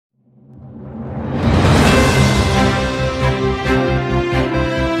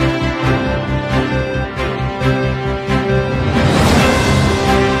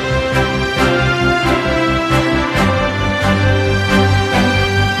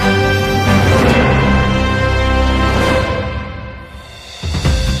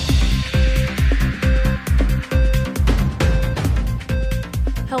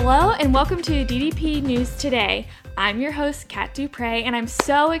Welcome to DDP News Today. I'm your host, Kat Dupre, and I'm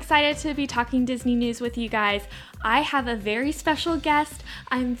so excited to be talking Disney news with you guys. I have a very special guest.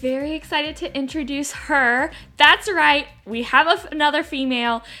 I'm very excited to introduce her. That's right, we have another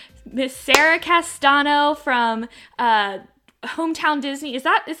female, Miss Sarah Castano from Hometown Disney. Is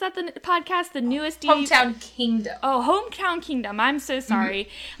that the podcast? The newest Hometown Kingdom. Oh, Hometown Kingdom. I'm so sorry.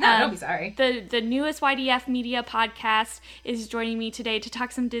 Mm-hmm. No, don't be sorry. The newest YDF Media podcast is joining me today to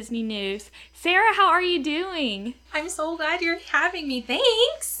talk some Disney news. Sarah, how are you doing? I'm so glad you're having me.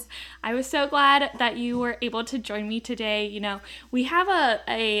 Thanks. I was so glad that you were able to join me today. You know, we have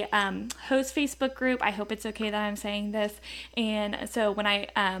a host Facebook group. I hope it's okay that I'm saying this. And so when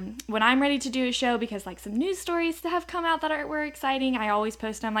I'm ready to do a show, because like some news stories that have come out that were exciting, I always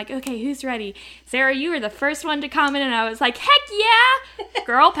post. I'm like, okay, who's ready? Sarah, you were the first one to comment, and I was like, heck yeah,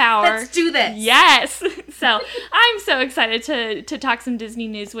 girl power. Let's do this. Yes. So I'm so excited to talk some Disney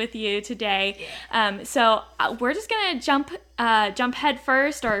news with you today. So we're just gonna jump head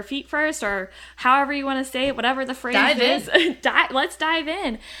first or feet first or however you want to say it, whatever the phrase is. Let's dive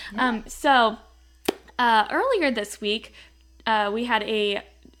in. Yeah. Earlier this week, we had a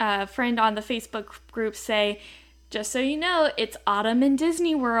friend on the Facebook group say, just so you know, it's autumn in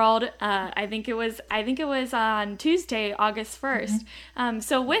Disney World. I think it was on Tuesday, August 1st. Mm-hmm.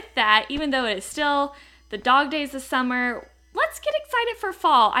 So with that, even though it is still the dog days of summer, let's get excited for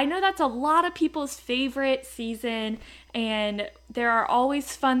fall. I know that's a lot of people's favorite season, and there are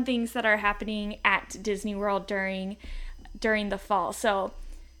always fun things that are happening at Disney World during the fall. So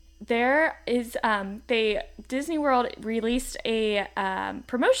there is Disney World released a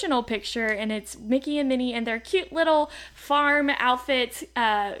promotional picture, and it's Mickey and Minnie in their cute little farm outfits.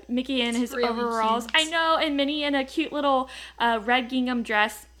 Mickey in his really overalls. Cute. I know, and Minnie in a cute little red gingham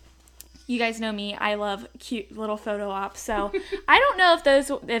dress. You guys know me, I love cute little photo ops, so I don't know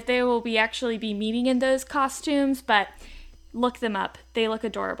if they will actually be meeting in those costumes, but look them up. They look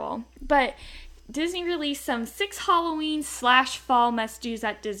adorable. But Disney released some 6 Halloween/fall must-dos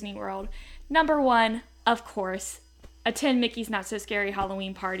at Disney World. Number 1, of course, attend Mickey's Not So Scary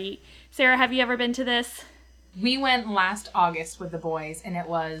Halloween Party. Sarah, have you ever been to this? We went last August with the boys, and it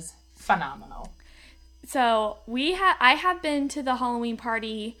was phenomenal. So I have been to the Halloween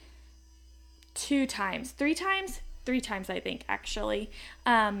party 3 times, I think, actually.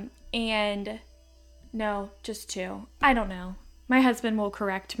 And no, just 2. I don't know. My husband will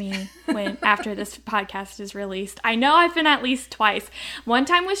correct me after this podcast is released. I know I've been at least twice. One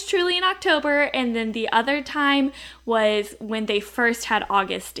time was truly in October, and then the other time was when they first had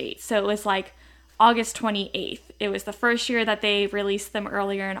August dates. So it was like August 28th. It was the first year that they released them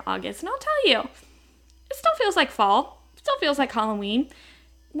earlier in August. And I'll tell you, it still feels like fall. It still feels like Halloween.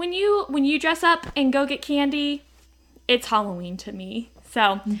 When you dress up and go get candy, it's Halloween to me.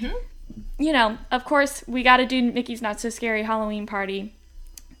 So, you know, of course, we got to do Mickey's Not So Scary Halloween Party.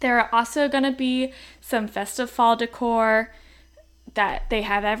 There are also going to be some festive fall decor that they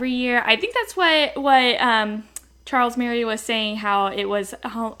have every year. I think that's what Charles Mary was saying, how it was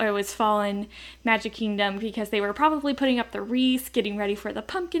fall in Magic Kingdom, because they were probably putting up the wreaths, getting ready for the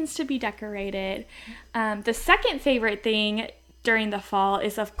pumpkins to be decorated. The second favorite thing during the fall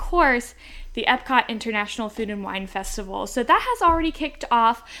is, of course, the Epcot International Food and Wine Festival. So that has already kicked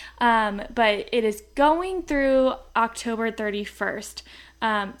off, but it is going through October 31st.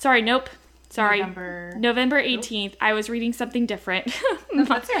 November 18th. Nope. I was reading something different. No,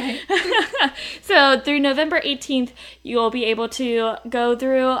 that's all right. So through November 18th, you'll be able to go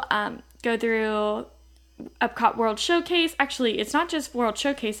through Epcot World Showcase. Actually, it's not just World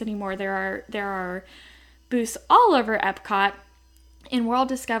Showcase anymore. There are booths all over Epcot in World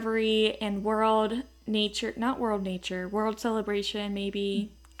Discovery and World Celebration,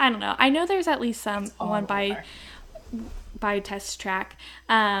 maybe. I don't know. I know there's at least one by Test Track.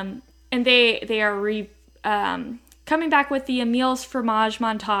 And they are coming back with the Emile's Fromage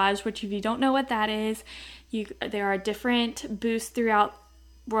Montage, which, if you don't know what that is, there are different booths throughout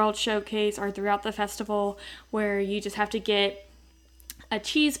World Showcase or throughout the festival where you just have to get a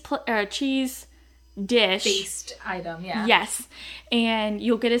cheese dish based item, yeah. Yes. And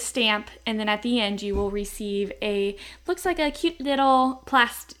you'll get a stamp, and then at the end you will receive looks like a cute little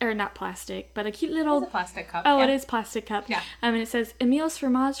not plastic, but a cute little... It's a plastic cup. Oh, yeah. It is plastic cup. Yeah. And it says Emile's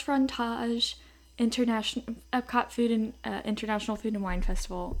Fromage Frontage Epcot Food and International Food and Wine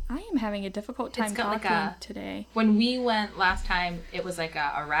Festival. I am having a difficult time talking today. When we went last time, it was like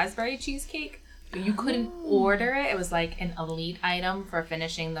a raspberry cheesecake. You couldn't order it. It was like an elite item for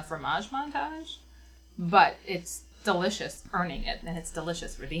finishing the fromage montage. But it's delicious earning it, and it's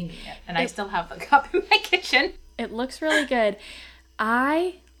delicious redeeming it. And I still have the cup in my kitchen. It looks really good.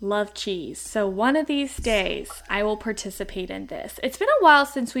 I love cheese. So one of these days, I will participate in this. It's been a while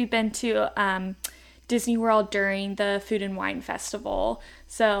since we've been to Disney World during the Food and Wine Festival.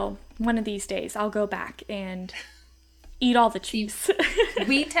 So one of these days, I'll go back and eat all the cheese.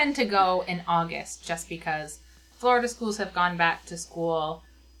 We tend to go in August just because Florida schools have gone back to school.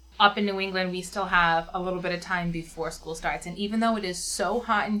 Up in New England, we still have a little bit of time before school starts. And even though it is so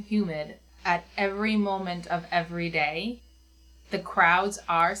hot and humid at every moment of every day, the crowds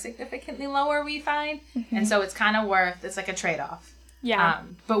are significantly lower, we find. Mm-hmm. And so it's kind of it's like a trade-off. Yeah.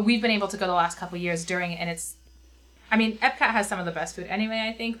 But we've been able to go the last couple of years during it, and Epcot has some of the best food anyway,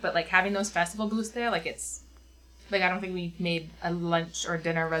 I think, but like having those festival booths there, like it's, like I don't think we've made a lunch or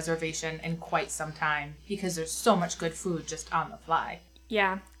dinner reservation in quite some time because there's so much good food just on the fly.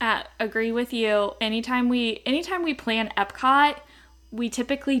 Yeah, agree with you. Anytime we plan Epcot, we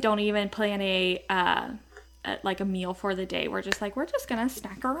typically don't even plan a meal for the day. We're just gonna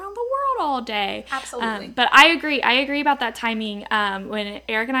snack around the world all day. Absolutely. But I agree about that timing. When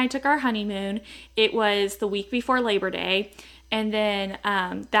Eric and I took our honeymoon, it was the week before Labor Day, and then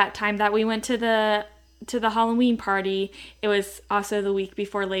that time that we went to the Halloween party, it was also the week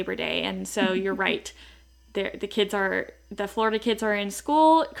before Labor Day. And so you're right. The Florida kids are in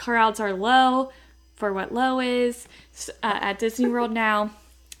school. Crowds are low for what low is at Disney World now.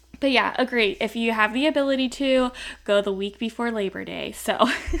 But yeah, agree. If you have the ability to, go the week before Labor Day. So,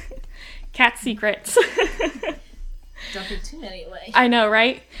 cat secrets. Don't give too many away. I know,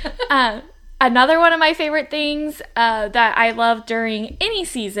 right? Another one of my favorite things that I love during any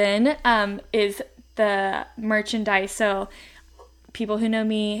season is the merchandise. So, people who know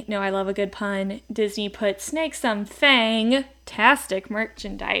me know I love a good pun. Disney put snake some fang-tastic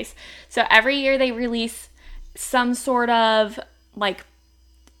merchandise. So every year they release some sort of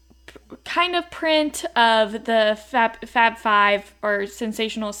kind of print of the Fab Five or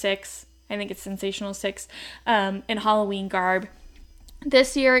Sensational Six. I think it's Sensational Six in Halloween garb.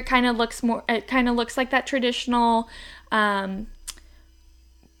 This year it kind of looks like that traditional.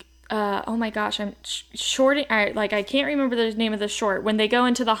 Oh my gosh, I'm shorting. I can't remember the name of the short. When they go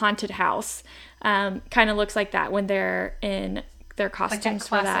into the haunted house, kind of looks like that when they're in their costumes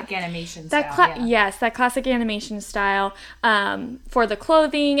for that. Classic animation style. Yes, that classic animation style. For the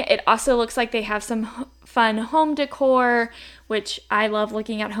clothing, it also looks like they have some fun home decor, which I love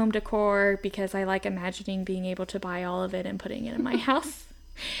looking at home decor because I like imagining being able to buy all of it and putting it in my house.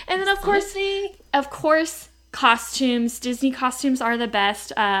 And then of course. Costumes. Disney costumes are the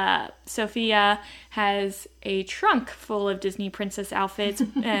best. Sophia has a trunk full of Disney princess outfits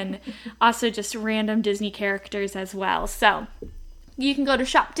and also just random Disney characters as well. So you can go to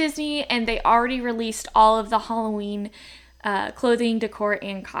Shop Disney and they already released all of the Halloween clothing, decor,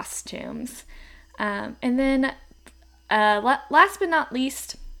 and costumes. And then last but not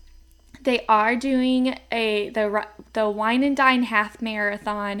least, they are doing the Wine and Dine Half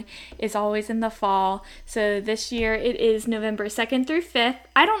Marathon is always in the fall. So this year it is November 2nd through 5th.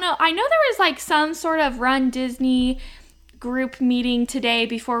 I don't know. I know there was some sort of Run Disney group meeting today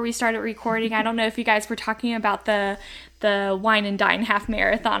before we started recording. I don't know if you guys were talking about the Wine and Dine Half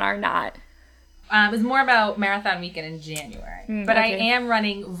Marathon or not. It was more about marathon weekend in January. But okay. I am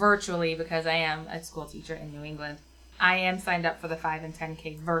running virtually because I am a school teacher in New England. I am signed up for the 5 and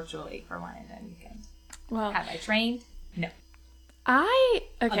 10K virtually for Wine and Dine weekend. Well, have I trained? No. Okay.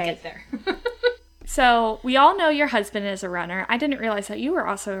 I'll get there. So we all know your husband is a runner. I didn't realize that you were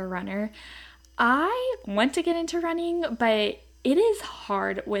also a runner. I want to get into running, but it is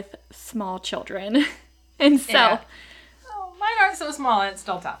hard with small children. And so... Yeah. Oh, mine aren't so small and it's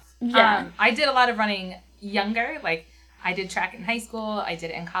still tough. Yeah. I did a lot of running younger. Like, I did track in high school. I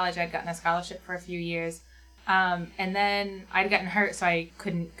did it in college. I'd gotten a scholarship for a few years. And then I'd gotten hurt, so I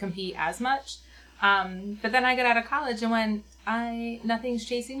couldn't compete as much. But then I got out of college and went, nothing's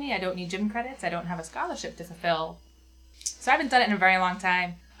chasing me. I don't need gym credits. I don't have a scholarship to fulfill. So I haven't done it in a very long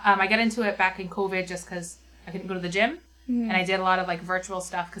time. I got into it back in COVID just because I couldn't go to the gym. Mm-hmm. And I did a lot of virtual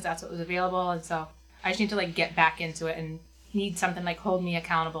stuff because that's what was available. And so I just need to get back into it and need something hold me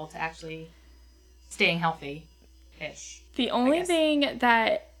accountable to actually staying healthy-ish. The only thing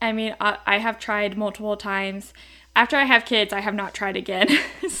that, I have tried multiple times. After I have kids, I have not tried again.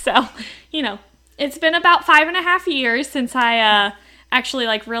 So, it's been about 5.5 years since I actually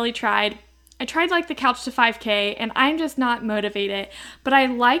really tried. I tried the Couch to 5K and I'm just not motivated, but I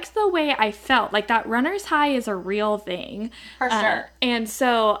liked the way I felt. That runner's high is a real thing. For sure. And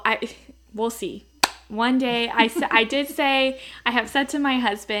so we'll see. One day I have said to my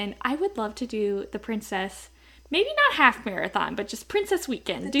husband, I would love to do the princess, maybe not half marathon, but just princess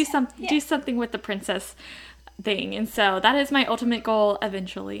weekend. Do something with the princess thing. And so that is my ultimate goal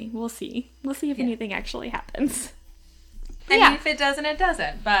eventually. We'll see. We'll see if anything actually happens. I mean, if it doesn't, it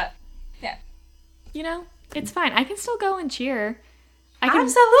doesn't. But, yeah. You know, it's fine. I can still go and cheer.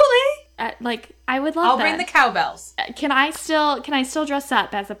 Absolutely. I would love I'll that. bring the cowbells. Can I still dress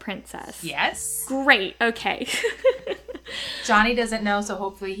up as a princess? Yes. Great. Okay. Johnny doesn't know, so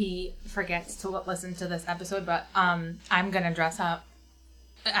hopefully he forgets to listen to this episode, but I'm going to dress up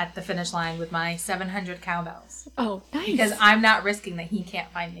at the finish line with my 700 cowbells. Oh, nice. Because I'm not risking that he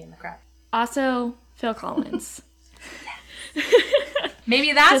can't find me in the crowd. Also, Phil Collins.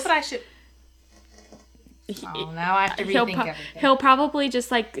 Maybe that's what I should... Oh, now I have to rethink everything. He'll probably just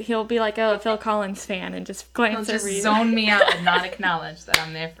he'll be like, oh, a Phil Collins fan, and just glance over you. He'll just zone me out and not acknowledge that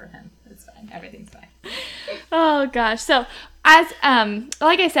I'm there for him. It's fine. Everything's fine. Oh, gosh. So, as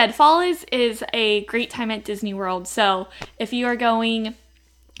like I said, fall is a great time at Disney World. So, if you are going,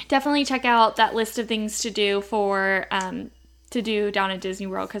 definitely check out that list of things to do for to do down at Disney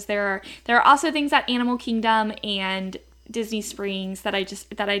World, because there are also things at Animal Kingdom and Disney Springs that I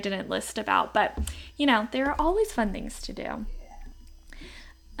didn't list about, but there are always fun things to do.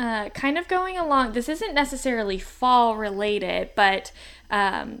 Kind of going along, this isn't necessarily fall related, but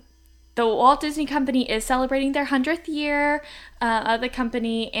the Walt Disney Company is celebrating their 100th year of the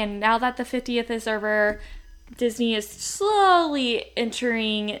company, and now that the 50th is over, Disney is slowly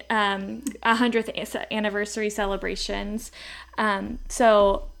entering 100th anniversary celebrations.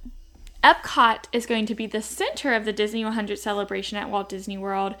 So Epcot is going to be the center of the Disney 100 celebration at Walt Disney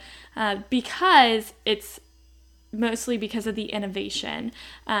World because it's mostly because of the innovation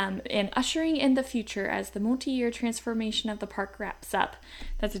and ushering in the future as the multi-year transformation of the park wraps up.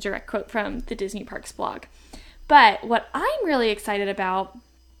 That's a direct quote from the Disney Parks blog. But what I'm really excited about,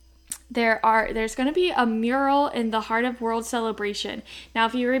 there's going to be a mural in the Heart of World celebration. Now,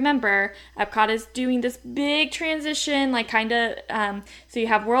 if you remember, Epcot is doing this big transition, so you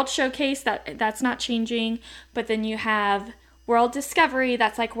have World Showcase, that's not changing, but then you have World Discovery,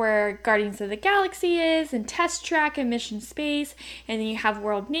 that's like where Guardians of the Galaxy is, and Test Track and Mission Space, and then you have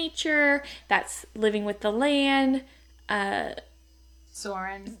World Nature, that's Living with the Land,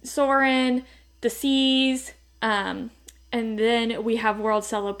 Soarin', the Seas, and then we have World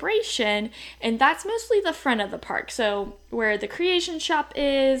Celebration, and that's mostly the front of the park. So where the Creation Shop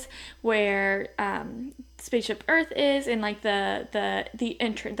is, where Spaceship Earth is, and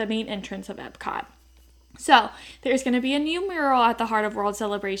the main entrance of Epcot. So there's going to be a new mural at the Heart of World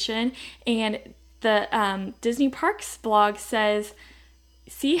Celebration, and the Disney Parks blog says,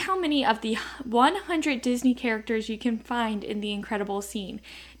 see how many of the 100 Disney characters you can find in the incredible scene.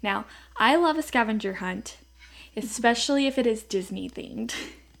 Now, I love a scavenger hunt, especially if it is Disney themed.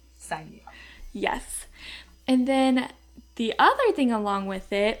 Sign me up. Yes. And then the other thing along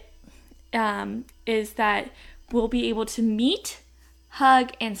with it is that we'll be able to meet,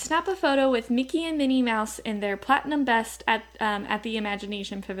 hug, and snap a photo with Mickey and Minnie Mouse in their platinum best at the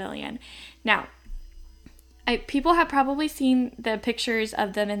Imagination Pavilion. Now, people have probably seen the pictures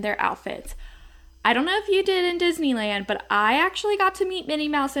of them in their outfits. I don't know if you did in Disneyland, but I actually got to meet Minnie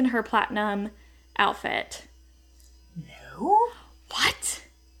Mouse in her platinum outfit. No? What?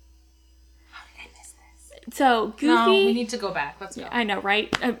 How did I miss this? So Goofy. No, we need to go back. Let's go. I know,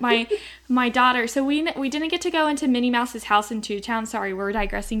 right? My daughter. So we didn't get to go into Minnie Mouse's house in Toontown. Sorry, we're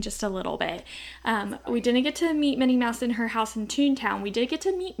digressing just a little bit. We didn't get to meet Minnie Mouse in her house in Toontown. We did get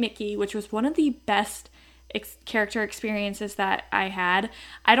to meet Mickey, which was one of the best character experiences that I had.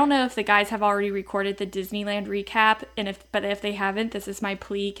 I don't know if the guys have already recorded the Disneyland recap, but if they haven't, this is my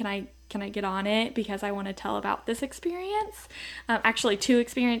plea. Can I get on it, because I want to tell about this experience? Actually, two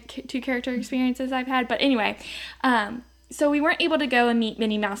character experiences I've had. But anyway, so we weren't able to go and meet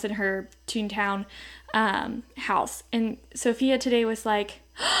Minnie Mouse in her Toontown house. And Sophia today was like,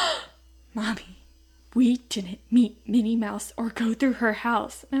 Mommy, we didn't meet Minnie Mouse or go through her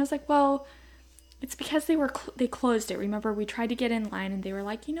house. And I was like, well, it's because they closed it. Remember, we tried to get in line, and they were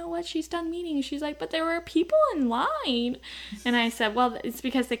like, you know what? She's done meeting. She's like, but there were people in line. And I said, well, it's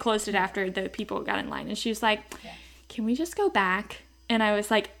because they closed it after the people got in line. And she was like, can we just go back? And I was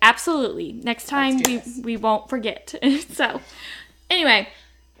like, absolutely. Next time we won't forget. So anyway,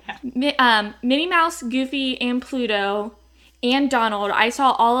 Minnie Mouse, Goofy, and Pluto, and Donald, I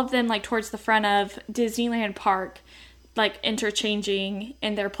saw all of them towards the front of Disneyland Park, interchanging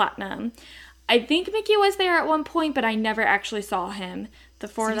in their platinum. I think Mickey was there at one point, but I never actually saw him. We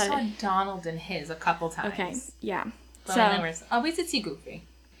saw Donald in his a couple times. Okay, yeah. We did see Goofy.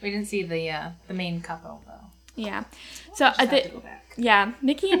 We didn't see the main couple, though. Yeah. So yeah,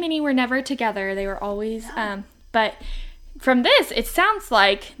 Mickey and Minnie were never together. They were always. But from this, it sounds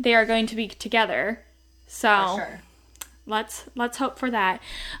like they are going to be together. So For sure. let's hope for that.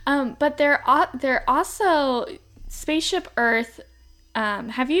 But they're also Spaceship Earth.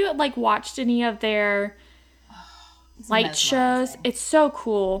 Have you like watched any of their light shows? It's so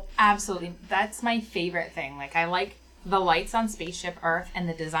cool. Absolutely. That's my favorite thing. Like, I like the lights on Spaceship Earth and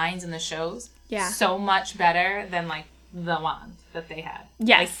the designs in the shows so much better than, like, the wand that they had.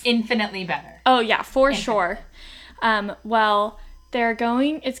 Yes. Like, infinitely better. Oh, yeah, for sure. Well,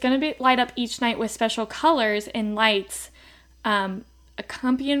 it's going to be light up each night with special colors and lights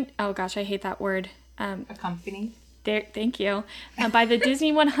accompanied, oh gosh, I hate that word. Accompanied? Thank you. By the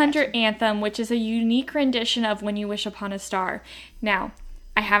Disney 100 anthem, which is a unique rendition of When You Wish Upon a Star. Now,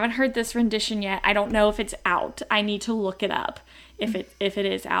 I haven't heard this rendition yet. I don't know if it's out. I need to look it up if it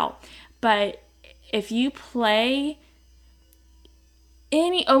is out. But if you play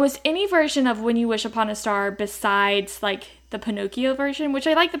almost any version of When You Wish Upon a Star besides like the Pinocchio version, which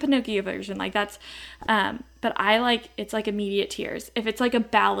I like the Pinocchio version, like that's but I like, it's like immediate tears. If it's like a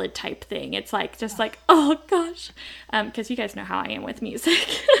ballad type thing, it's like just like, oh gosh, because you guys know how I am with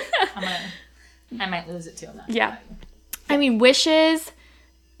music. I might lose it too. Yeah, I mean, Wishes,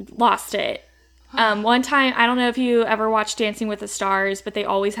 lost it. One time, I don't know if you ever watched Dancing with the Stars, but they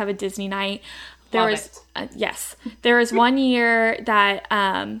always have a Disney night. There was one year that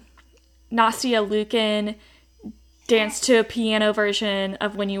Nastia Lukin danced to a piano version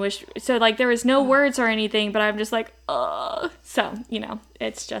of When You Wish. So like there was no words or anything, but I'm just like, ugh. So,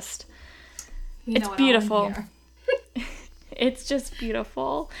 it's just, it's beautiful. It's just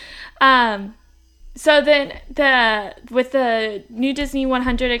beautiful. So then with the new Disney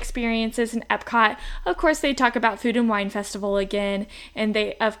 100 experiences in Epcot, of course they talk about Food and Wine Festival again, and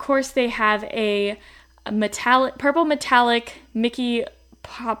they have a purple metallic Mickey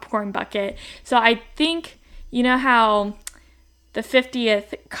popcorn bucket. So I think, you know how the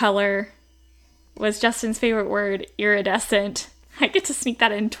 50th color was Justin's favorite word, iridescent. I get to sneak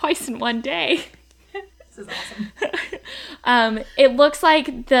that in twice in one day. This is awesome. It looks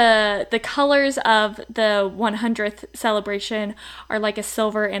like the colors of the 100th celebration are like a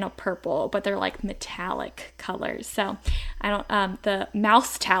silver and a purple, but they're like metallic colors. So I don't the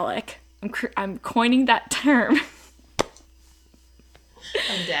mouse-talic. I'm coining that term.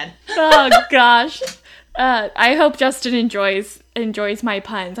 I'm dead. Oh gosh. I hope Justin enjoys my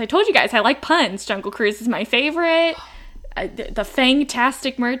puns. I told you guys I like puns. Jungle Cruise is my favorite. The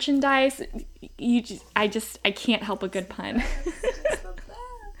fantastic merchandise. I can't help a good pun.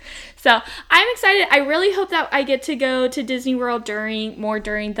 So I'm excited. I really hope that I get to go to Disney World during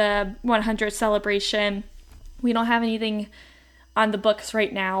the 100th celebration. We don't have anything on the books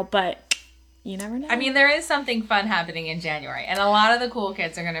right now, but you never know. I mean, there is something fun happening in January, and a lot of the cool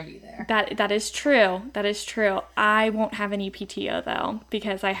kids are going to be there. That is true. That is true. I won't have any PTO though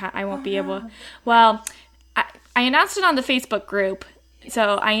because I won't be able. Well, I announced it on the Facebook group.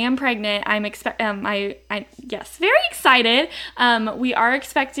 So I am pregnant. I'm yes, very excited. We are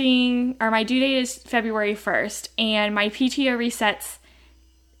expecting, or my due date is February 1st, and my PTO resets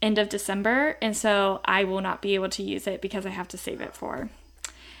end of December, and so I will not be able to use it because I have to save it for.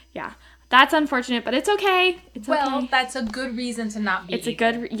 Yeah, that's unfortunate, but it's okay. Okay. That's a good reason to not be. It's a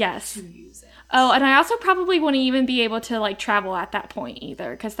good yes. To use it. Oh, and I also probably wouldn't even be able to like travel at that point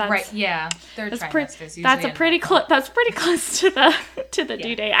either, because that's right. Yeah, third trimesters. That's pretty close to the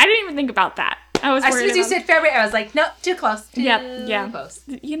due date. I didn't even think about that. I was. As soon as you said February, I was like, no, too close. Too close.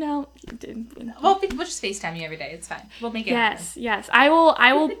 Well, we'll just FaceTime you every day. It's fine. We'll make it. Yes. I will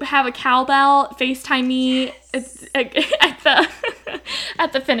have a cowbell FaceTime me at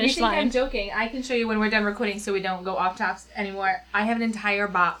the finish line. I'm joking. I can show you when we're done recording, so we don't go off topics anymore. I have an entire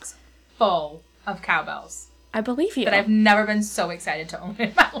box full of cowbells. I believe you. That I've never been so excited to own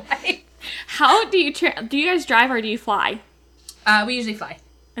in my life. How do you do you guys drive or do you fly? We usually fly.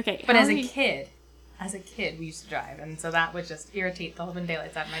 Okay. But as a kid, we used to drive, and so that would just irritate the living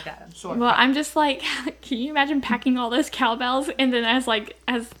daylights out of my dad, I'm sure. Well, I'm just like, can you imagine packing all those cowbells, and then as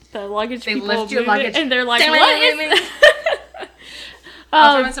the luggage they people lift your move luggage, it, and they're like, what is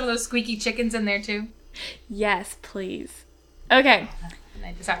I'll throw in some of those squeaky chickens in there, too. Yes, please. Okay.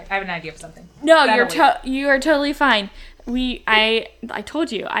 Sorry, I have an idea for something. No, you are totally fine. I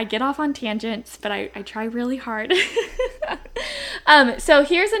told you, I get off on tangents, but I try really hard. So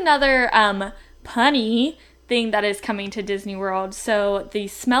here's another punny thing that is coming to Disney World. So the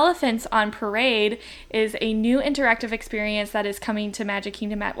Smellephants on Parade is a new interactive experience that is coming to Magic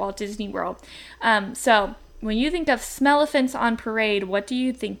Kingdom at Walt Disney World. So when you think of Smellephants on Parade, what do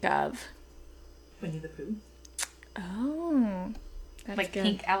you think of? Winnie the Pooh. Oh. That's like good.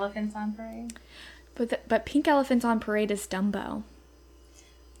 Pink Elephants on Parade? But Pink Elephants on Parade is Dumbo.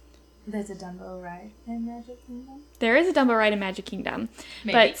 There's a Dumbo ride in Magic Kingdom? There is a Dumbo ride in Magic Kingdom.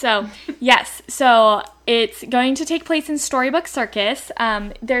 Maybe. But so, yes. So it's going to take place in Storybook Circus.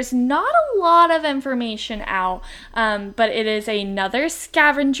 There's not a lot of information out, but it is another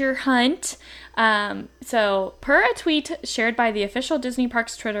scavenger hunt. So per a tweet shared by the official Disney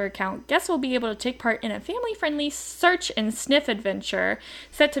Parks Twitter account, guests will be able to take part in a family-friendly search and sniff adventure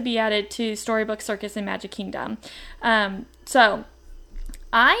set to be added to Storybook Circus in Magic Kingdom. So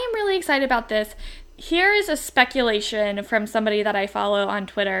I am really excited about this. Here is a speculation from somebody that I follow on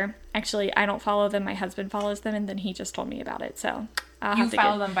Twitter. Actually, I don't follow them. My husband follows them, and then he just told me about it. So I'll have to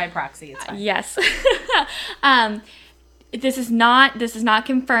follow them by proxy. It's fine. Yes. This is not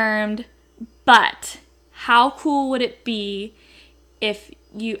confirmed, but how cool would it be if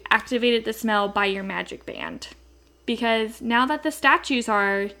you activated the smell by your magic band? Because now that the statues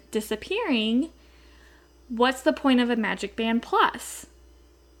are disappearing, what's the point of a Magic Band Plus?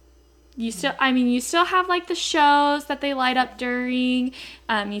 You still have like the shows that they light up during.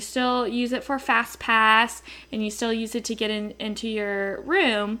 You still use it for Fast Pass, and you still use it to get into your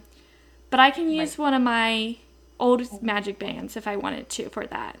room. But I can use one of my old Magic Bands if I wanted to for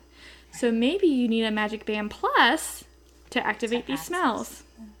that. So maybe you need a Magic Band Plus to activate these smells.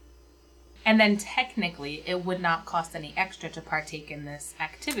 And then technically, it would not cost any extra to partake in this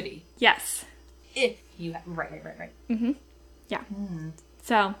activity. Yes. If you right. Mm-hmm. Yeah.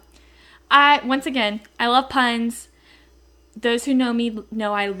 So, I love puns. Those who know me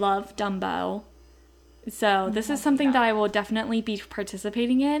know I love Dumbo. So this is something that I will definitely be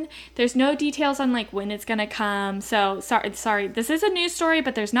participating in. There's no details on like when it's gonna come. So sorry. This is a news story,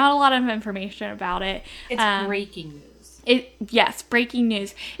 but there's not a lot of information about it. It's breaking news. Yes, breaking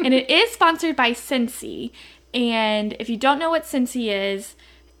news. And it is sponsored by Cincy. And if you don't know what Cincy is,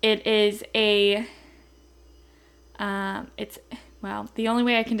 it is the only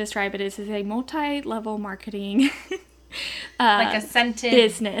way I can describe it is a multi-level marketing like a scented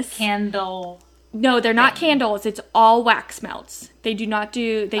business candle. No, they're not candles. It's all wax melts. They don't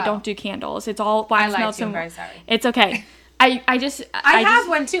do candles. It's all wax melts. I'm very sorry. It's okay. I have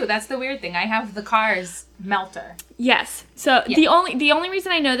one too. That's the weird thing. I have the Cars melter. Yes. So the only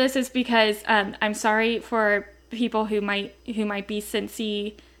reason I know this is because I'm sorry for people who might be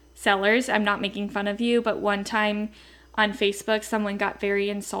Cincy sellers. I'm not making fun of you, but one time on Facebook, someone got very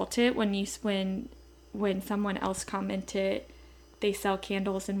insulted when someone else commented they sell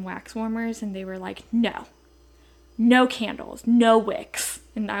candles and wax warmers, and they were like, no candles, no wicks.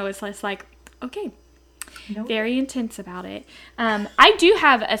 And I was just like, okay, very intense about it. I do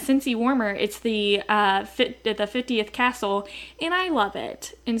have a Cincy warmer. It's the 50th Castle, and I love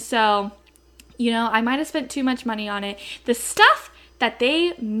it. And so, I might have spent too much money on it. The stuff that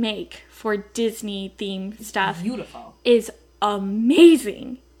they make for Disney themed stuff is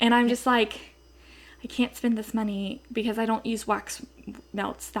amazing. And I'm just like, I can't spend this money because I don't use wax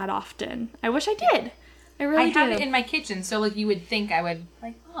melts that often. I wish I did. I really do. I have it in my kitchen, so you would think I would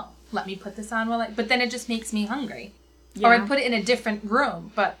let me put this on but then it just makes me hungry. Yeah. Or I'd put it in a different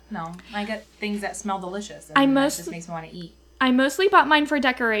room, but no, I get things that smell delicious, and that just makes me want to eat. I mostly bought mine for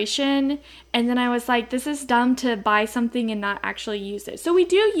decoration, and then I was like, this is dumb to buy something and not actually use it. So we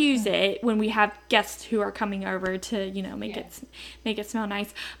do use it when we have guests who are coming over to, make it smell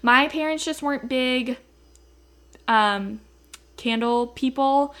nice. My parents just weren't big candle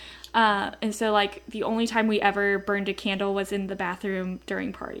people, and so the only time we ever burned a candle was in the bathroom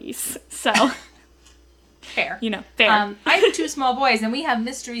during parties. So fair. Fair. I have 2 small boys, and we have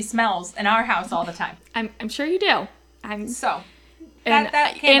mystery smells in our house all the time. I'm sure you do.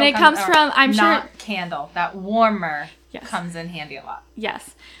 That candle, that warmer comes in handy a lot.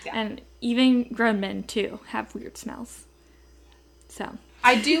 Yes. Yeah. And even grown men too have weird smells. So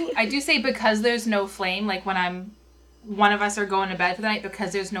I do say, because there's no flame, when one of us are going to bed for the night,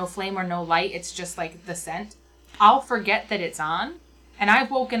 because there's no flame or no light, it's just the scent. I'll forget that it's on, and I've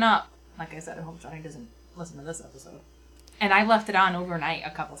woken up, like I said, I hope Johnny doesn't listen to this episode, and I left it on overnight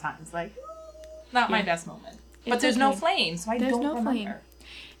a couple times. Not my best moment. But there's no flame, so there's don't remember. Flame.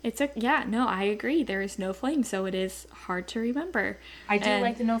 I agree. There is no flame, so it is hard to remember. I do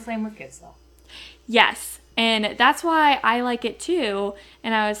like the no flame with kids, though. Yes, and that's why I like it too.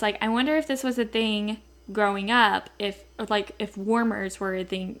 And I was like, I wonder if this was a thing growing up, if warmers were a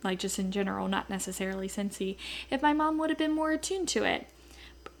thing, just in general, not necessarily Cincy, if my mom would have been more attuned to it.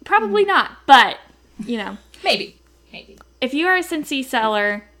 Probably not, but, Maybe. If you are a Cincy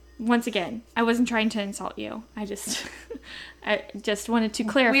seller, once again, I wasn't trying to insult you. I just wanted to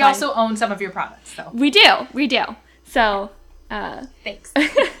clarify. We also own some of your products, though. We do. So, thanks.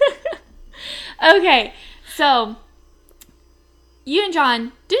 Okay, so you and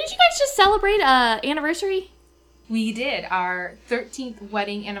John, didn't you guys just celebrate a anniversary? We did our 13th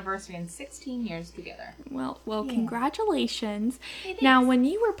wedding anniversary in 16 years together. Well, congratulations. Now, when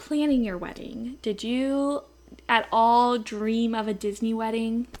you were planning your wedding, did you at all dream of a Disney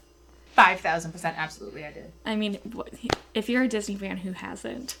wedding? 5,000% absolutely I did. I mean, if you're a Disney fan, who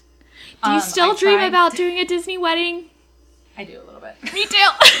hasn't? Do you still dream about doing a Disney wedding? I do a little bit. Me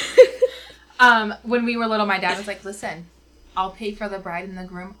too. When we were little, my dad was like, listen, I'll pay for the bride and the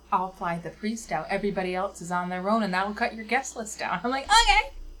groom. I'll fly the priest out. Everybody else is on their own, and that'll cut your guest list down. I'm like,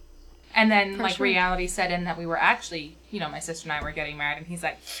 okay. And then, reality set in that we were actually, my sister and I were getting married, and he's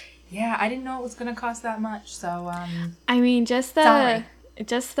like, yeah, I didn't know it was going to cost that much, so, I mean,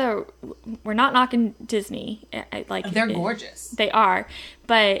 we're not knocking Disney. They're gorgeous. They are.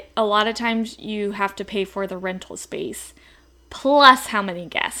 But a lot of times you have to pay for the rental space plus how many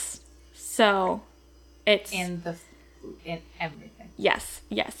guests. So it's... And everything. Yes.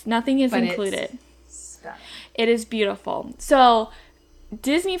 Nothing is included. It's stunning. It is beautiful. So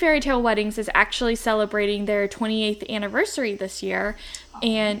Disney Fairy Tale Weddings is actually celebrating their 28th anniversary this year.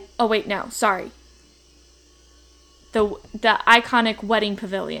 And, the iconic wedding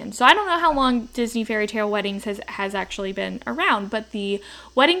pavilion. So I don't know how long Disney Fairy Tale Weddings has actually been around, but the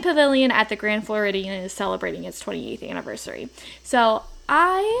wedding pavilion at the Grand Floridian is celebrating its 28th anniversary. So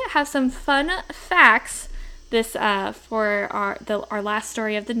I have some fun facts for our last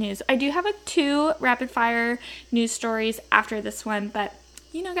story of the news. I do have 2 rapid fire news stories after this one, but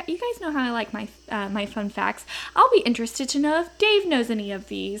you guys know how I like my fun facts. I'll be interested to know if Dave knows any of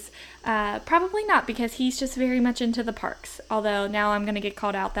these. Probably not, because he's just very much into the parks. Although now I'm going to get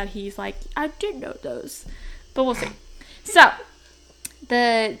called out that he's like, I did know those. But we'll see. So,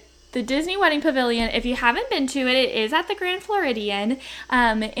 the Disney Wedding Pavilion, if you haven't been to it, it is at the Grand Floridian.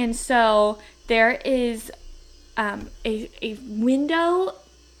 And so there is a window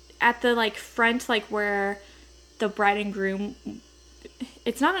at the front, where the bride and groom...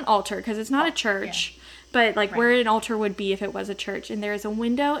 It's not an altar, because it's not a church, but where an altar would be if it was a church. And there is a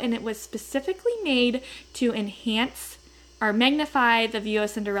window, and it was specifically made to enhance or magnify the view of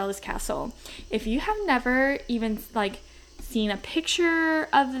Cinderella's castle. If you have never even seen a picture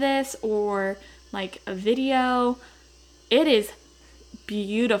of this or a video, it is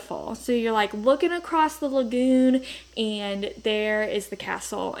beautiful. So you're looking across the lagoon, and there is the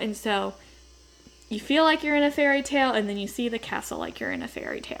castle. And so you feel like you're in a fairy tale, and then you see the castle like you're in a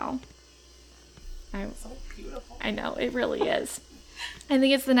fairy tale. So beautiful. I know, it really is. I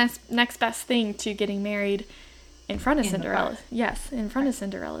think it's the next best thing to getting married in front of Cinderella. Yes, in front of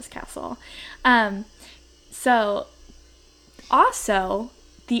Cinderella's castle. So, also,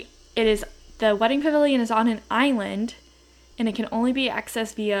 the wedding pavilion is on an island, and it can only be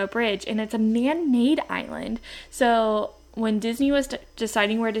accessed via a bridge, and it's a man-made island. So when Disney was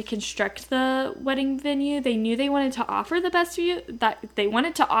deciding where to construct the wedding venue, they knew they wanted to offer the best view, that they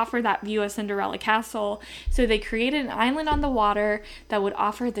wanted to offer that view of Cinderella Castle. So they created an island on the water that would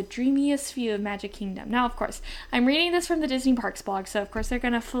offer the dreamiest view of Magic Kingdom. Now, of course, I'm reading this from the Disney Parks blog, so of course they're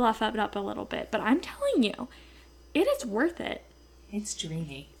going to fluff it up a little bit. But I'm telling you, it is worth it. It's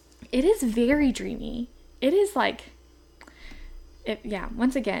dreamy. It is very dreamy. It is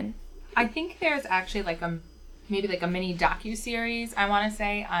once again. I think there's actually maybe a mini docu-series, I want to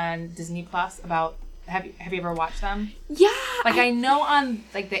say, on Disney Plus about... Have you ever watched them? Yeah. I know on,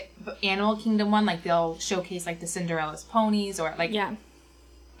 the Animal Kingdom one, they'll showcase, the Cinderella's ponies or, Yeah.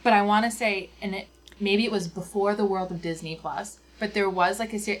 But I want to say, maybe it was before the World of Disney Plus, but there was,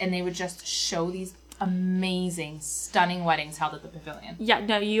 a series, and they would just show these amazing, stunning weddings held at the pavilion. Yeah,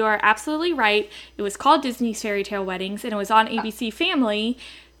 no, you are absolutely right. It was called Disney's Fairy Tale Weddings, and it was on ABC Family.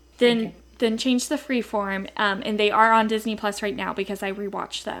 Then changed the freeform, and they are on Disney Plus right now because I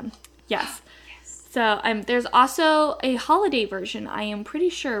rewatched them. Yes. Yes. So there's also a holiday version, I am pretty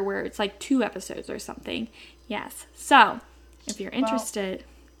sure, where it's 2 episodes or something. Yes. So if you're interested,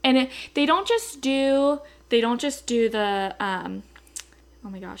 and they don't just do the oh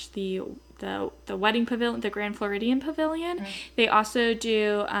my gosh, the wedding pavilion, the Grand Floridian Pavilion. Mm-hmm. They also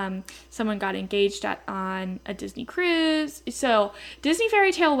do someone got engaged on a Disney cruise. So Disney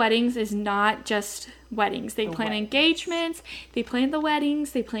Fairy Tale Weddings is not just weddings. They plan engagements, they plan the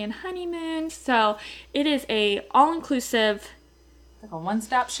weddings, they plan honeymoons. So it is a all-inclusive, a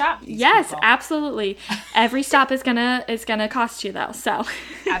one-stop shop. Yes, people. Absolutely. Every stop is gonna cost you though. So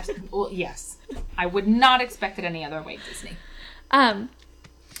absolutely. Well, yes, I would not expect it any other way, Disney.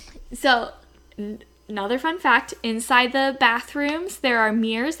 So, another fun fact, inside the bathrooms, there are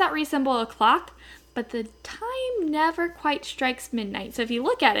mirrors that resemble a clock, but the time never quite strikes midnight. So if you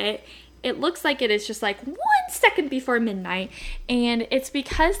look at it, it looks like it is just like 1 second before midnight, and it's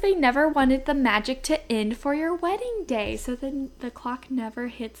because they never wanted the magic to end for your wedding day, so then the clock never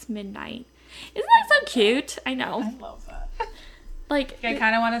hits midnight. Isn't that so cute? I know. I love that. Like, I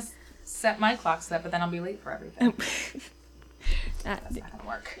kind of want to set my clock set, but then I'll be late for everything. That's not gonna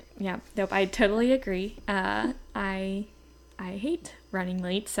work. Yeah, nope, I totally agree. I hate running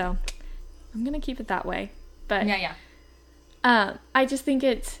late, so I'm gonna keep it that way. But yeah. I just think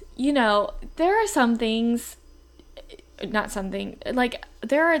it's, there are some things,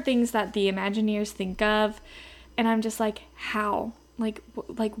 there are things that the Imagineers think of, and I'm just like, how? Like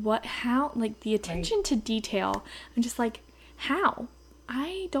what, how? Like, the attention to detail, I'm just like, how?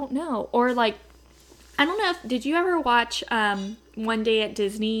 I don't know. Or, like, I don't know did you ever watch One Day at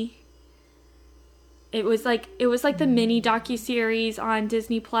Disney? It was like the mini docuseries on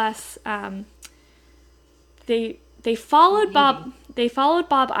Disney Plus. They followed Bob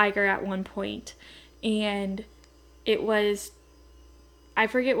Iger at one point, and it was, I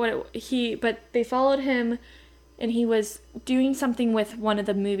forget what but they followed him, and he was doing something with one of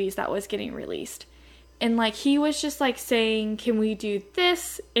the movies that was getting released. And, like, he was just, like, saying, can we do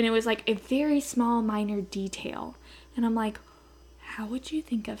this? And it was, like, a very small, minor detail. And I'm like, how would you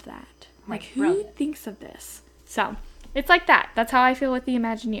think of that? Like, who brilliant. thinks of this? So, it's like that. That's how I feel with the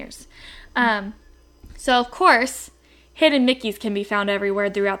Imagineers. So, of course, hidden Mickeys can be found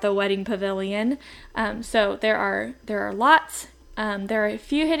everywhere throughout the wedding pavilion. So, there are lots. There are a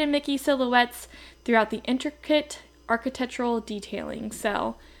few hidden Mickey silhouettes throughout the intricate architectural detailing.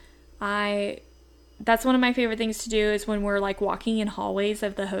 So, that's one of my favorite things to do is when we're, like, walking in hallways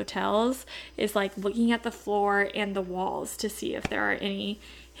of the hotels, is, like, looking at the floor and the walls to see if there are any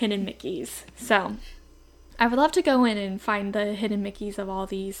hidden Mickeys. So, I would love to go in and find the hidden Mickeys of all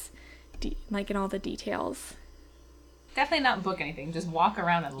these, in all the details. Definitely not book anything. Just walk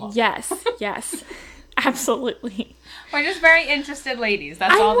around and look. Yes. Absolutely. We're just very interested ladies.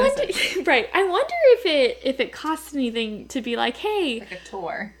 That's all this is. Right. I wonder if it costs anything to be like, hey. Like a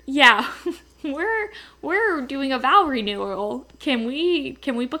tour. Yeah. We're doing a vow renewal. Can we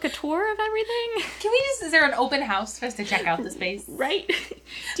book a tour of everything? Is there an open house for us to check out the space? Right.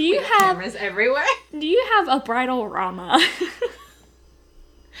 Do you have cameras everywhere? Do you have a bridal rama?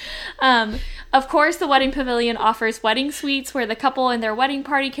 Of course, the wedding pavilion offers wedding suites where the couple and their wedding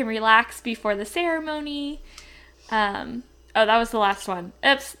party can relax before the ceremony. Oh, that was the last one.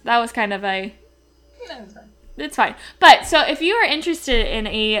 Oops, that was kind of a... No, it's fine. It's fine. But, so if you are interested in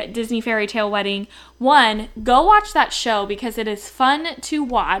a Disney fairy tale wedding, one, go watch that show because it is fun to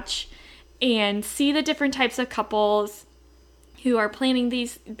watch and see the different types of couples who are planning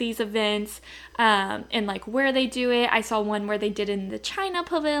these events, and, like, where they do it. I saw one where they did in the China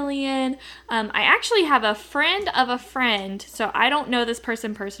Pavilion. I actually have a friend of a friend, so I don't know this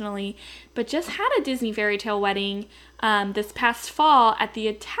person personally, but just had a Disney fairy tale wedding this past fall at the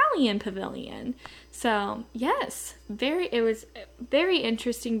Italian Pavilion. So, yes, it was very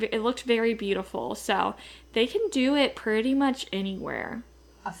interesting. It looked very beautiful. So, they can do it pretty much anywhere.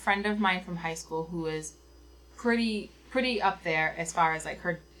 A friend of mine from high school who is pretty up there as far as, like,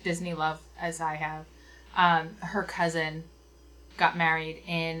 her Disney love as I have. Her cousin got married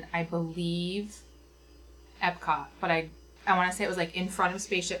in, I believe, Epcot, but I want to say it was, like, in front of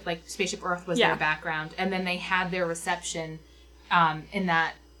Spaceship Earth was their background, and then they had their reception in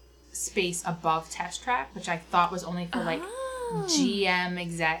that space above Test Track, which I thought was only for, like, GM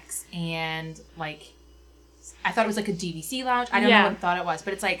execs and, like, I thought it was, like, a DVC lounge. I don't know what I thought it was,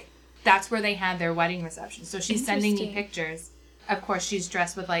 but it's, like, that's where they had their wedding reception. So she's sending me pictures. Of course, she's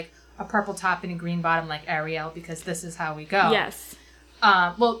dressed with, like, a purple top and a green bottom like Ariel, because this is how we go. Yes.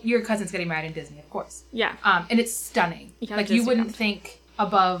 Well, your cousin's getting married in Disney, of course. Yeah. And it's stunning. You wouldn't think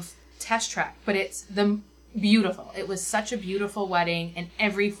above Test Track, but it's beautiful. It was such a beautiful wedding, and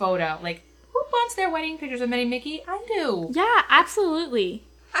every photo, like, who wants their wedding pictures of Minnie and Mickey? I do. Yeah, absolutely.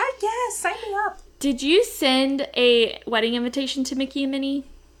 Yes, sign me up. Did you send a wedding invitation to Mickey and Minnie?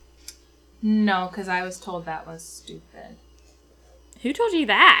 No, because I was told that was stupid. Who told you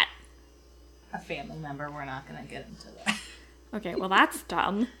that? A family member. We're not going to get into that. Okay, well, that's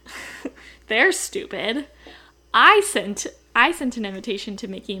dumb. They're stupid. I sent an invitation to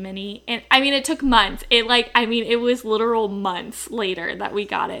Mickey and Minnie, and I mean, it took months. It was literal months later that we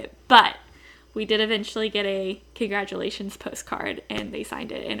got it, but we did eventually get a congratulations postcard, and they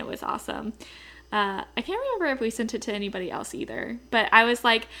signed it, and it was awesome. I can't remember if we sent it to anybody else either, but I was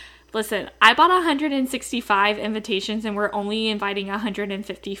like, listen, I bought 165 invitations, and we're only inviting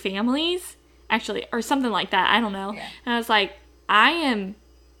 150 families, actually, or something like that. I don't know. Yeah. And I was like, and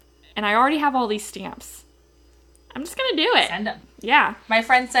I already have all these stamps. I'm just going to do it. Send them. Yeah. My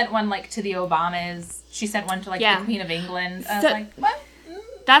friend sent one, like, to the Obamas. She sent one to, like, the Queen of England. I was like, what?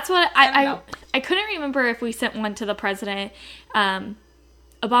 That's what I couldn't remember if we sent one to the president.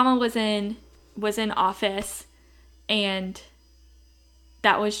 Obama was in office, and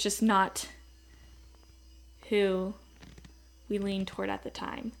that was just not who we leaned toward at the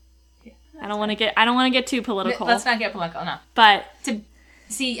time. Yeah, I don't want to get too political. Let's not get political, no. But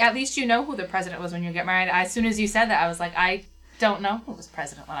see, at least you know who the president was when you get married. As soon as you said that, I was like, I don't know who was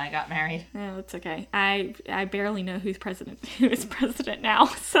president when I got married. No, it's okay. I barely know who is president now,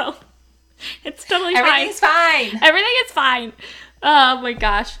 so it's totally fine. Everything's fine. Everything is fine. Oh my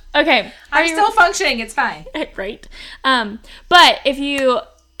gosh. Okay. I'm still functioning. It's fine. Right. But if you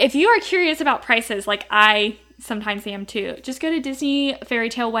are curious about prices, like I sometimes am too, just go to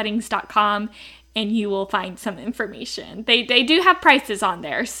DisneyFairyTaleWeddings.com and you will find some information. They do have prices on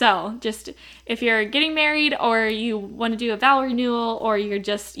there. So just if you're getting married or you want to do a vow renewal or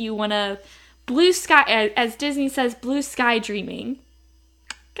you want to blue sky, as Disney says, blue sky dreaming,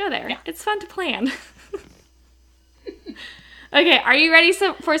 go there. Yeah. It's fun to plan. Okay, are you ready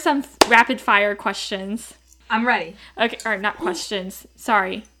for some rapid fire questions? I'm ready. Okay, or not questions.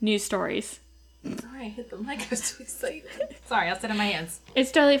 Sorry, news stories. Sorry, I hit the mic. I was too excited. Sorry, I'll sit in my hands.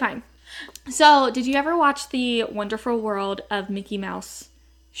 It's totally fine. So, did you ever watch the Wonderful World of Mickey Mouse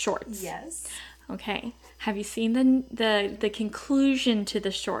shorts? Yes. Okay. Have you seen the conclusion to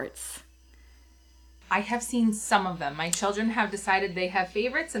the shorts? I have seen some of them. My children have decided they have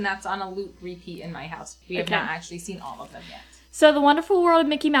favorites, and that's on a loop repeat in my house. We have not actually seen all of them yet. So The Wonderful World of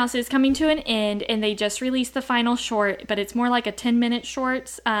Mickey Mouse is coming to an end, and they just released the final short, but it's more like a 10-minute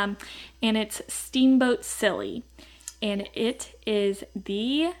shorts, and it's Steamboat Silly. And it is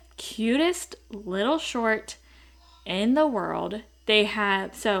the cutest little short in the world. They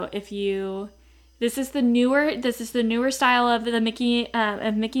have, so if you, this is the newer style of the Mickey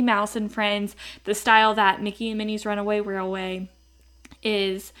Mouse and Friends, the style that Mickey and Minnie's Runaway Railway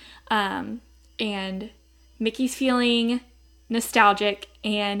is, and Mickey's feeling nostalgic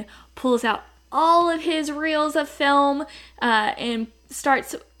and pulls out all of his reels of film and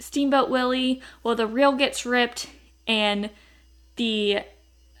starts Steamboat Willie. Well, the reel gets ripped and the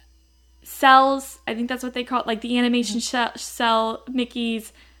cells, I think that's what they call it, like the animation cell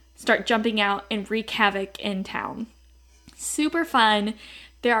Mickeys start jumping out and wreak havoc in town. Super fun.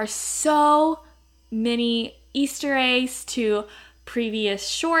 There are so many Easter eggs to previous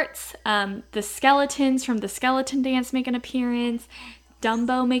shorts. The skeletons from the Skeleton Dance make an appearance.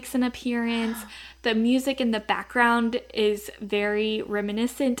 Dumbo makes an appearance. The music in the background is very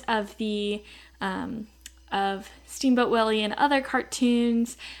reminiscent of the of Steamboat Willie and other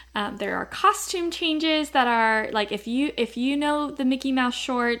cartoons. There are costume changes that are like if you know the Mickey Mouse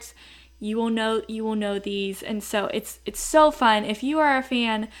shorts, you will know these, and so it's so fun. If you are a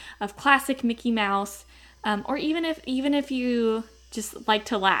fan of classic Mickey Mouse, or even if you just like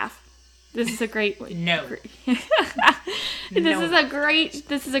to laugh, this is a great no. This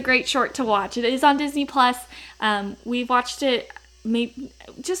is a great short to watch. It is on Disney Plus. We've watched it maybe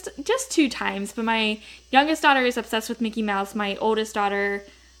just 2 times, but my youngest daughter is obsessed with Mickey Mouse. My oldest daughter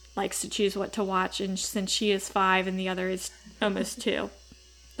likes to choose what to watch, and since she is 5 and the other is almost 2,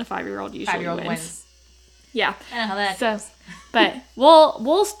 the 5-year-old usually wins. Yeah. I don't know how that goes. But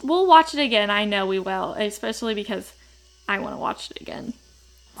we'll watch it again. I know we will, especially because I want to watch it again.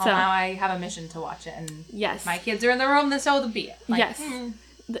 Well, so now I have a mission to watch it, and yes, my kids are in the room, so be it. Like, yes.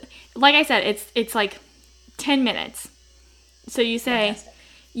 Like I said, it's like 10 minutes. So you say, fantastic.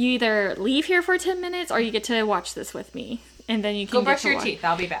 You either leave here for 10 minutes or you get to watch this with me. And then you can go brush your teeth.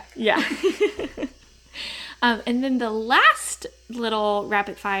 I'll be back. Yeah. And then the last little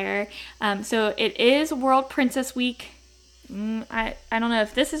rapid fire. So it is World Princess Week. I don't know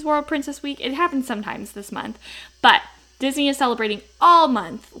if this is World Princess Week. It happens sometimes this month. But Disney is celebrating all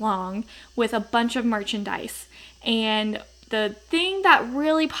month long with a bunch of merchandise. And the thing that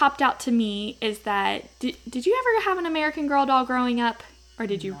really popped out to me is that did you ever have an American Girl doll growing up, or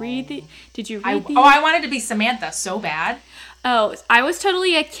did you read the? I wanted to be Samantha so bad. Oh, I was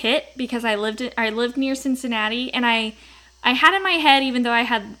totally a Kit because I lived near Cincinnati, and I had in my head, even though I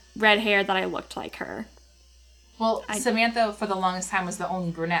had red hair, that I looked like her. Well, Samantha for the longest time was the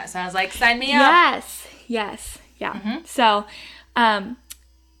only brunette, so I was like, sign me up. Yes, yeah. Mm-hmm.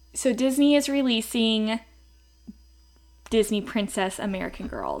 So Disney is releasing Disney Princess American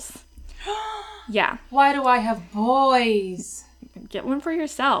Girls. Yeah. Why do I have boys? Get one for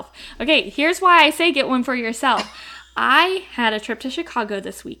yourself. Okay, here's why I say get one for yourself. I had a trip to Chicago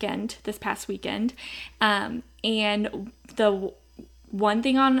this past weekend, and one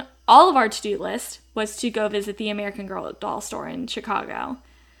thing on all of our to-do list was to go visit the American Girl doll store in Chicago.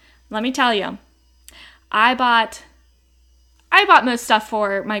 Let me tell you, I bought most stuff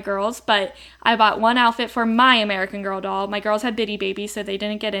for my girls, but I bought one outfit for my American Girl doll. My girls had bitty babies, so they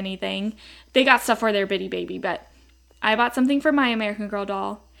didn't get anything. They got stuff for their bitty baby, but I bought something for my American Girl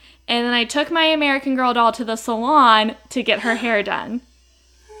doll. And then I took my American Girl doll to the salon to get her hair done.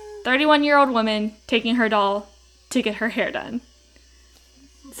 31-year-old woman taking her doll to get her hair done.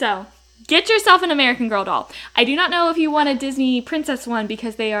 So, get yourself an American Girl doll. I do not know if you want a Disney princess one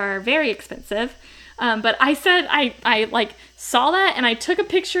because they are very expensive. But I said, I like saw that and I took a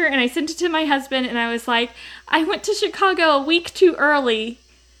picture and I sent it to my husband and I was like, I went to Chicago a week too early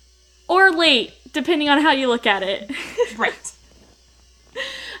or late, depending on how you look at it. Right.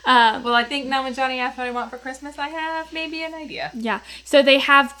 Well, I think now when Johnny asked what I want for Christmas, I have maybe an idea. Yeah. So they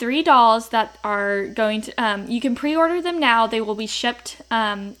have 3 dolls that are going to, you can pre-order them now. They will be shipped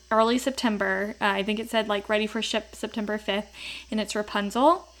early September. I think it said like ready for ship September 5th. And it's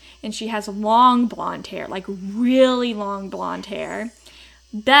Rapunzel. And she has long blonde hair, like really long blonde hair.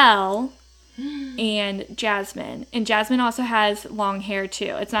 Belle and Jasmine. And Jasmine also has long hair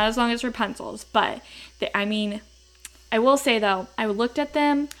too. It's not as long as Rapunzel's, but I will say though, I looked at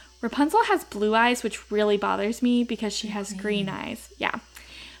them. Rapunzel has blue eyes, which really bothers me because she has green eyes. Yeah.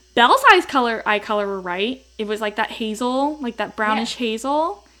 Belle's eye color were right. It was like that hazel, like that brownish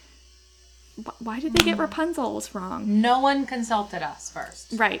hazel. Why did they get Rapunzel's wrong? No one consulted us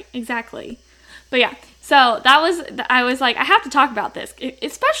first. Right, exactly. But yeah, so I was like, I have to talk about this,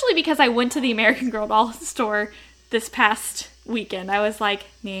 especially because I went to the American Girl doll store this past weekend. I was like,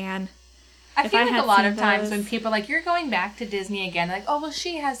 man. I feel like a lot of times when people are like, you're going back to Disney again, like, oh, well,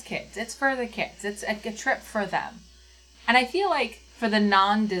 she has kids. It's for the kids. It's a trip for them. And I feel like for the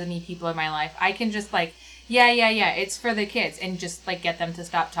non-Disney people in my life, I can just like, yeah, it's for the kids, and just, like, get them to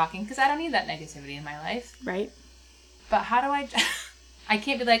stop talking, because I don't need that negativity in my life. Right. But how do I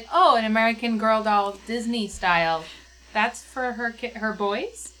can't be like, oh, an American Girl doll Disney style, that's for her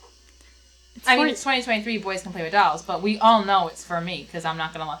boys? It's 2023, boys can play with dolls, but we all know it's for me, because I'm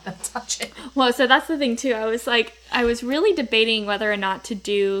not going to let them touch it. Well, so that's the thing, too. I was really debating whether or not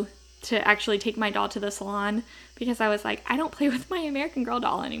to actually take my doll to the salon, because I was like, I don't play with my American Girl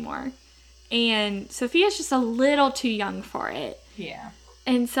doll anymore. And Sophia's just a little too young for it. Yeah.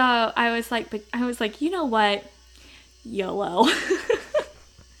 And so I was like, you know what? YOLO.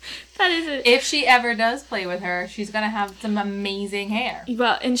 That is it. If she ever does play with her, she's going to have some amazing hair.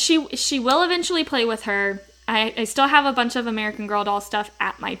 Well, and she will eventually play with her. I still have a bunch of American Girl doll stuff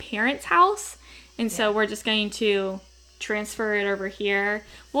at my parents' house. And so we're just going to transfer it over here.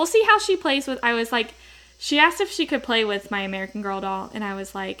 We'll see how she plays with, she asked if she could play with my American Girl doll. And I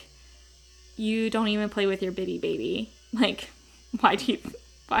was like, you don't even play with your bitty baby. Like, why do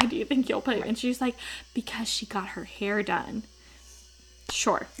you think you'll play? And she's like, because she got her hair done.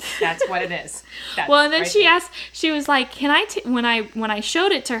 Sure. That's what it is. Well, and then she asked, she was like, can I, when I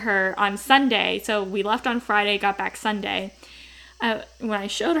showed it to her on Sunday, so we left on Friday, got back Sunday, when I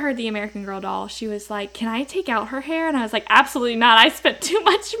showed her the American Girl doll, she was like, can I take out her hair? And I was like, absolutely not. I spent too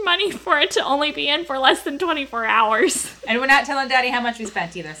much money for it to only be in for less than 24 hours. And we're not telling Daddy how much we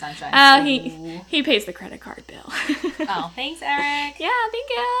spent either, Sunshine. Oh, he pays the credit card bill. Oh, thanks, Eric. Yeah, thank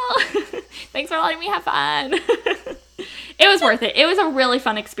you. Thanks for letting me have fun. It was worth it. It was a really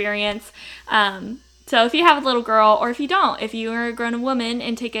fun experience. So if you have a little girl, or if you don't, if you are a grown woman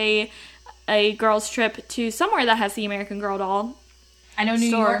and take a girl's trip to somewhere that has the American Girl doll, I know New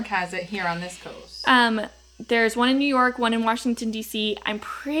York has it here on this coast. There's one in New York, one in Washington, D.C. I'm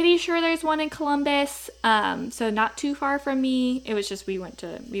pretty sure there's one in Columbus, so not too far from me. It was just we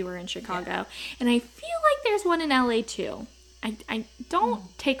were in Chicago. Yeah. And I feel like there's one in L.A. too. I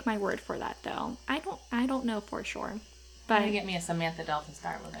don't take my word for that, though. I don't know for sure. But I'm going to get me a Samantha doll to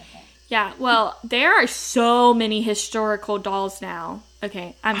start with, I think. Yeah, well, there are so many historical dolls now.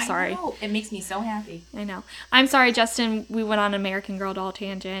 Okay, I'm sorry. I know. It makes me so happy. I know. I'm sorry, Justin. We went on an American Girl doll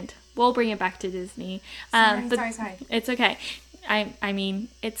tangent. We'll bring it back to Disney. Sorry. It's okay. I mean,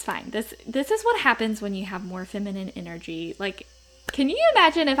 it's fine. This is what happens when you have more feminine energy. Like, can you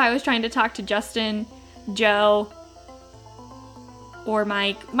imagine if I was trying to talk to Justin, Joe, or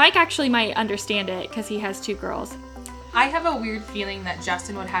Mike? Mike actually might understand it because he has 2 girls. I have a weird feeling that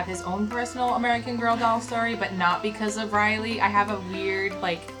Justin would have his own personal American Girl doll story, but not because of Riley. I have a weird,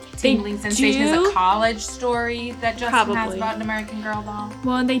 tingling sensation as a college story that Justin has about an American Girl doll.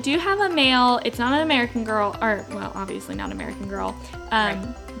 Well, and they do have a male. It's not an American Girl, or, well, obviously not American Girl. Right.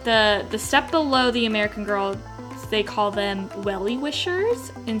 The step below the American Girl, they call them welly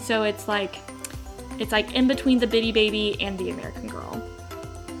wishers. And so it's It's like in between the Bitty Baby and the American Girl.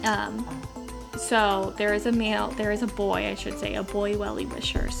 So there is a boy, I should say, a boy Welly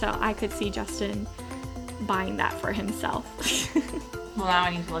Wisher. So I could see Justin buying that for himself. Well, now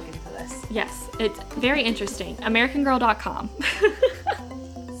I need to look into this. Yes, it's very interesting. AmericanGirl.com.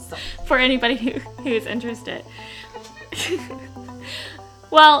 So. For anybody who is interested.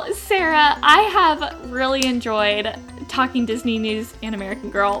 Well, Sarah, I have really enjoyed talking Disney news and American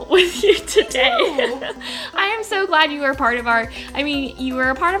Girl with you today. I am so glad you were part of you were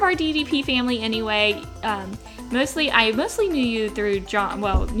a part of our DDP family anyway. I mostly knew you through John,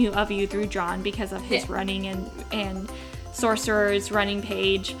 knew of you through John because of his running and Sorcerer's running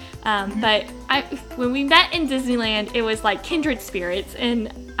page. But when we met in Disneyland, it was like kindred spirits,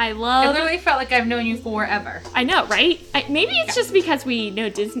 and I literally felt like I've known you forever. I know, right? Maybe it's just because we know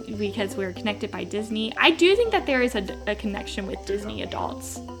Disney, because we're connected by Disney. I do think that there is a connection with Disney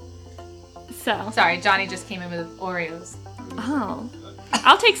adults. So. Sorry, Johnny just came in with Oreos. Oh.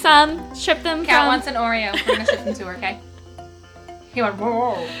 I'll take some. Ship them. Cat wants an Oreo. We're gonna ship them to her, okay? He went,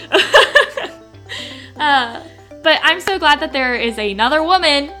 whoa. But I'm so glad that there is another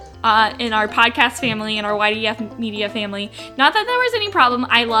woman in our podcast family, in our YDF media family. Not that there was any problem.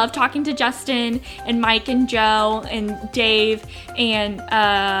 I love talking to Justin and Mike and Joe and Dave and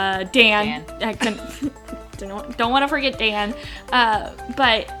Dan. Don't want to forget Dan.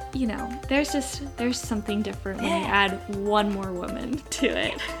 But you know, there's something different when you add one more woman to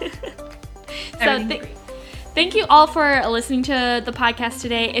it. So thank you all for listening to the podcast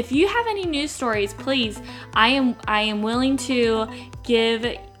today. If you have any news stories, please, I am willing to give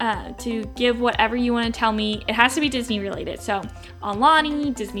whatever you want to tell me. It has to be Disney related. So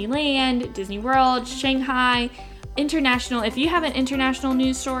Aulani, Disneyland, Disney World, Shanghai, international. If you have an international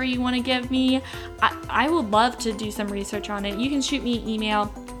news story you want to give me, I would love to do some research on it. You can shoot me an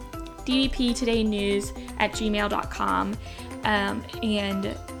email, ddptodaynews@gmail.com.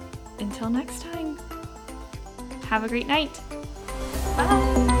 And until next time, have a great night.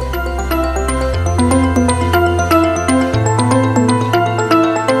 Bye.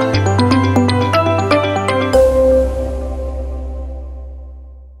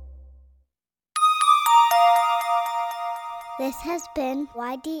 This has been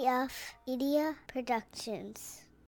YDF Media Productions.